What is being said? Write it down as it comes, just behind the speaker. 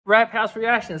Rap House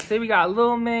Reactions. Today we got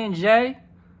Lil Man Jay,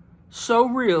 So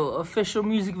Real official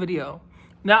music video.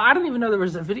 Now, I didn't even know there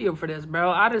was a video for this,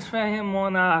 bro. I just found him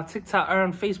on TikTok or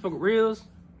on Facebook Reels,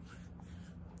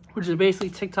 which is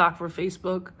basically TikTok for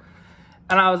Facebook.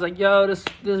 And I was like, yo, this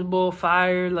bull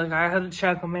fire. Like, I had to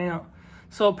check him out.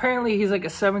 So apparently he's like a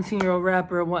 17-year-old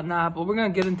rapper or whatnot, but we're gonna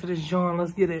get into this joint.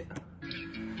 Let's get it.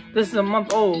 This is a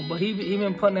month old, but he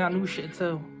been putting out new shit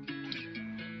too.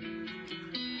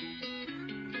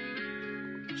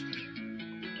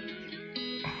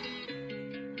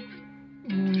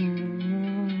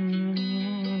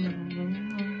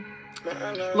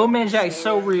 Lil Man Jay,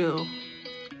 So Real.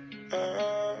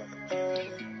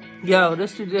 Yo,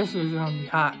 this is gonna be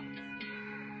hot.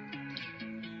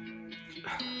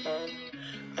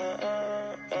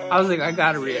 I was like, I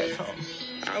gotta react to him.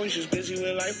 I was just busy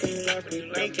with life when you left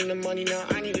me. Making the money now,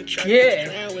 I need a check.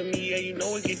 Yeah. With me, yeah, you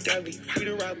know it get deadly. Free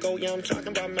to rap, go, yeah, I'm talking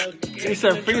about Melly. He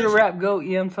said, free to rap, go,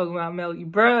 yeah, I'm talking about Melly.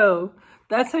 Bro,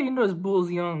 that's how you know this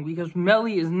bull's young, because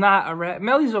Melly is not a rap.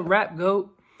 Melly's a rap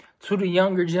goat to the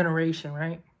younger generation,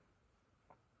 right?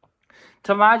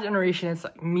 To my generation, it's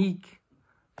like Meek,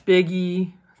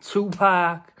 Biggie,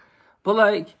 Tupac. But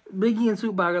like, Biggie and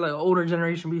Tupac are like an older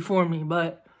generation before me,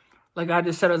 but like I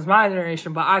just said, it's my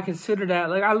generation, but I consider that,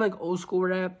 like, I like old school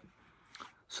rap.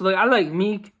 So, like, I like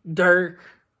Meek, Durk,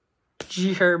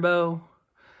 G Herbo.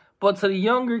 But to the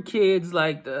younger kids,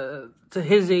 like, to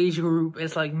his age group,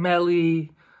 it's like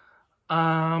Melly,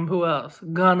 who else?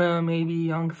 Gunna, maybe,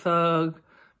 Young Thug,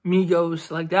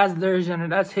 Migos. Like, that's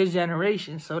that's his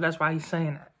generation, so that's why he's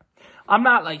saying that. I'm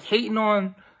not, like, hating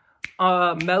on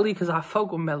Melly, because I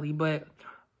fuck with Melly, but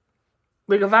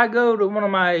like, if I go to one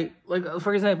of my, like,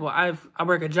 for example, I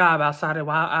work a job outside of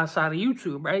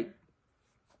YouTube, right?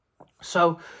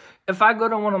 So, if I go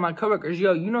to one of my coworkers,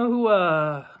 yo, you know who,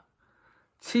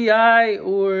 T.I.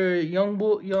 or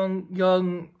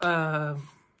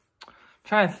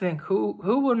trying to think, who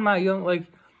would my young, like,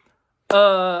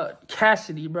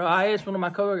 Cassidy, bro. I asked one of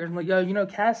my coworkers, I'm like, yo, you know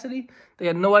Cassidy? They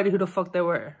had no idea who the fuck they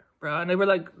were, bro. And they were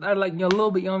like, they're like, you know, a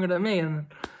little bit younger than me, and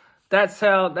that's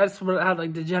how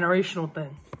like the generational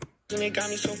thing. And it got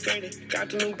me so faded. Got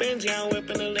the new Benz, yeah, I'm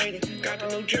whipping the lady. Got the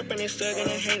new drip and they still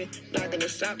gonna hate it. Not gonna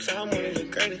stop, so I'm one of the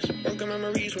greatest. Broken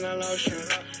memories when I lost you.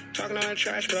 Talking all the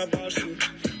trash, but I bossed you.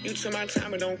 You took my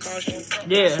time, it don't cost you.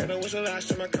 Yeah. That was the last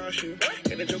time I cost you.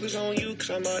 Yeah, the joke is on you, cause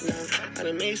I'm up now. I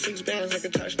done made 6 bands like a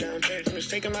touchdown. I'm just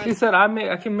taking my... He said, I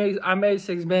made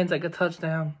 6 bands like a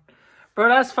touchdown. Bro,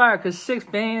 that's fire, cause 6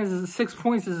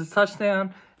 points is a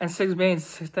touchdown. And 6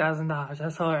 bands is $6,000.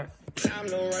 That's hard. I'm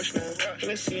no rush now.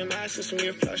 Let's see my system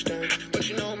here flush down. But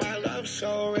you know my love's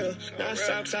so real. Now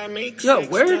stops I make. Yo,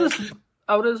 where's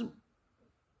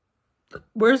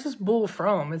this bull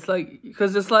from? It's like,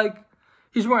 because it's like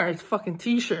he's wearing his fucking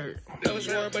t-shirt. That was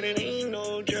war, but it ain't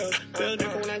no drug. Feel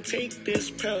different when I take this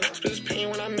pill. Split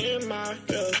pain when I'm in my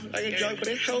field. Like a drug, but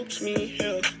it helps me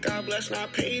heal. God bless,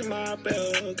 not pay my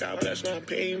bill. God bless, not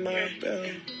pay my bill.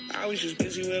 I was just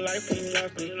busy with life when you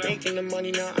left me. Making the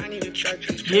money now, I need a check.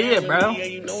 Yeah, bro. Yeah,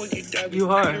 you know it get deadly. You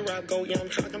hard. Go, yeah, I'm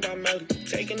talking about Melly.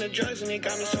 Taking the drugs and it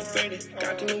got me so faded.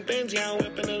 Got the new Benz, yeah, I'm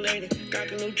whipping the lady. Got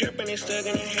the new drip and they still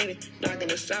gonna hate it. Not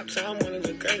gonna stop, so I'm one of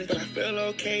the greatest. But I feel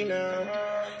okay now.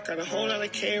 Got a whole lot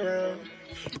of K around.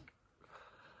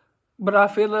 But I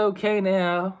feel okay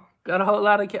now. Got a whole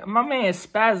lot of K. My man is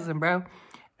spazzing, bro.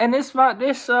 And his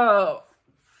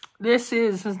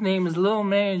name is Lil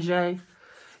Man Jay.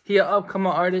 He an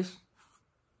upcoming artist.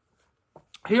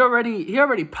 He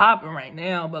already popping right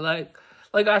now, but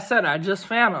like I said, I just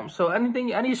found him. So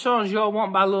any songs y'all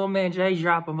want by Lil Man Jay,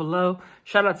 drop them below.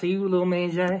 Shout out to you, Lil Man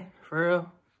Jay, for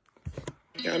real.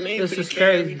 Yeah, I made this is crazy.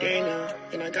 crazy. Every day now,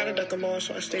 and I gotta duck them all,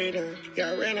 so I stay down.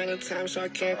 Yeah, I ran out of time, so I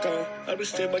can't go. Up the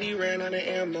step, but he ran out of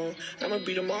ammo. I'ma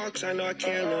beat him all, cause I know I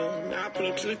can't know. Now I pull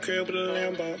up to the crib with a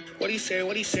Lambo. What he say,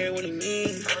 what he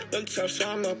mean? Look tough, so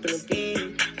I'm up in the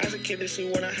beam. As a kid, this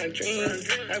is what I had dreams.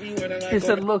 Everywhere that I go. He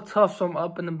said, look tough, so I'm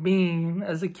up in the beam.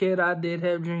 As a kid, I did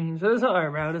have dreams. It's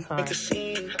hard, bro. It's hard. Make a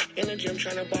scene. In the gym,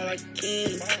 trying to ball like a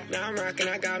king. Now I'm rocking,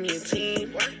 I got me a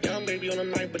team. Young baby on the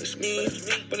mic, but it's me.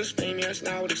 But it's fame, yeah, it's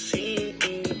not what it seems.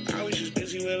 I was just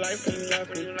busy with life when you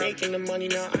left me. Making the money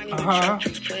now, I need a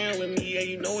check. Playing with me, yeah,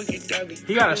 you know it get deadly.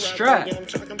 He got a strap. Yeah, I'm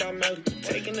talking about Melly.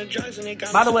 Taking the drugs and it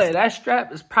got By the way, that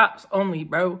strap is props only,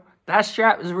 bro. That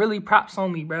strap is really props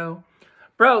only, bro.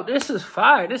 Bro, this is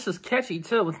fire. This is catchy,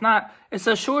 too. It's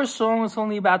a short song. It's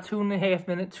only about 2.5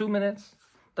 minutes. 2 minutes,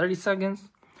 30 seconds.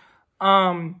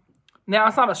 Now,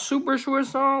 it's not a super short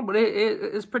song, but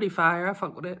it's pretty fire. I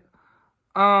fuck with it.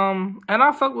 And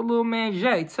I fuck with Lil Man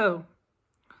Jay, too.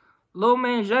 Lil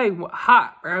Man Jay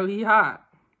hot, bro. He hot.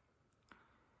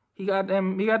 He got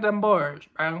them bars,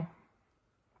 bro.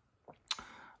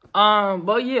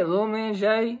 But yeah, Lil Man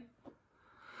Jay.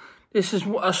 This is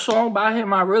a song by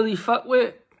him I really fuck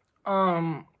with.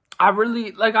 I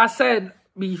really, like I said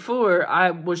before,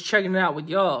 I was checking it out with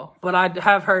y'all, but I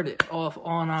have heard it off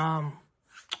on,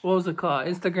 what was it called?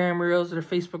 Instagram Reels or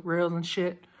Facebook Reels and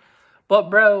shit. But,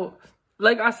 bro,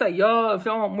 like I said, y'all, if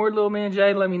y'all want more Lil Man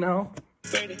Jay, let me know.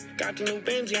 Got the new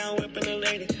Benz, yeah, I'm whipping the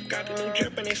lady. Got the new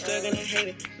drip and they still gonna hate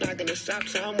it. Not gonna stop,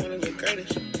 so I'm one of the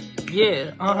greatest.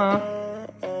 Yeah,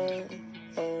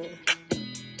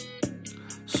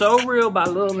 So Real by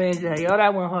Lil Man Jay. Y'all,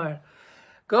 that went hard.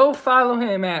 Go follow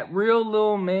him at Real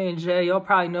Lil Man Jay. Y'all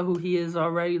probably know who he is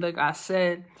already, like I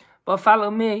said. But follow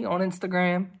me on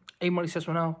Instagram,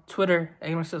 amoney610, Twitter,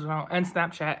 amoney610, and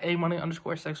Snapchat,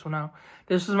 amoney_610.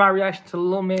 This is my reaction to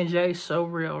Lil Man Jay, So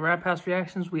Real. Rap House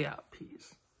Reactions, we out. Peace.